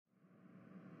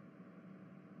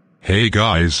Hey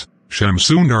guys,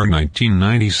 Shamsundar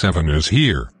 1997 is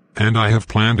here, and I have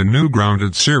planned a new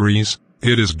Grounded series.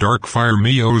 It is Darkfire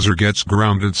Meowser Gets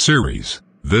Grounded series.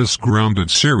 This Grounded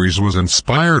series was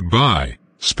inspired by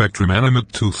Spectrum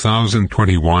Animate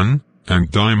 2021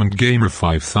 and Diamond Gamer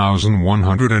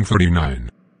 5139.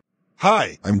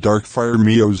 Hi, I'm Darkfire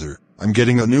Meowser. I'm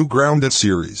getting a new Grounded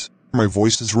series. My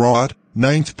voice is raw,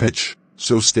 ninth pitch,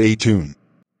 so stay tuned.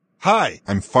 Hi,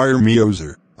 I'm Fire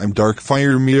Meowser. I'm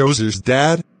Darkfire Meowser's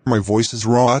dad. My voice is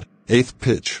raw, 8th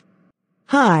pitch.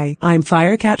 Hi, I'm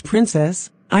Firecat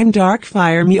Princess. I'm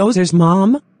Darkfire Meowser's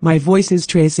mom. My voice is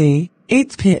Tracy,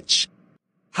 8th pitch.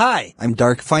 Hi, I'm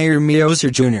Darkfire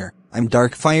Meowser Jr. I'm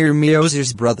Darkfire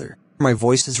Meowser's brother. My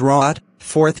voice is raw,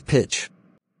 4th pitch.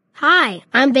 Hi,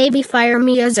 I'm Baby Fire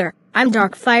Meowser. I'm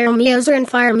Darkfire Meowser and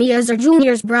Fire Meowser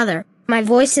Jr.'s brother. My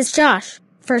voice is Josh,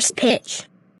 1st pitch.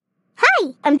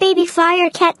 Hi, I'm Baby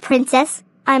Firecat Princess.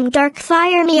 I'm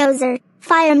Darkfire Meowser,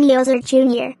 Fire Meowser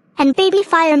Jr., and Baby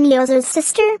Fire Meowser's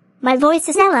sister. My voice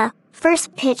is Ella,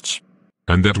 1st pitch.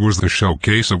 And that was the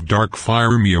showcase of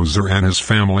Darkfire Meowser and his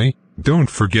family. Don't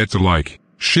forget to like,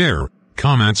 share,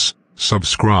 comments,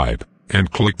 subscribe,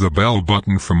 and click the bell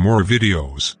button for more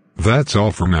videos. That's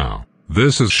all for now.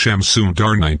 This is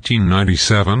Shamsundar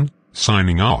 1997,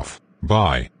 signing off.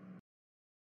 Bye.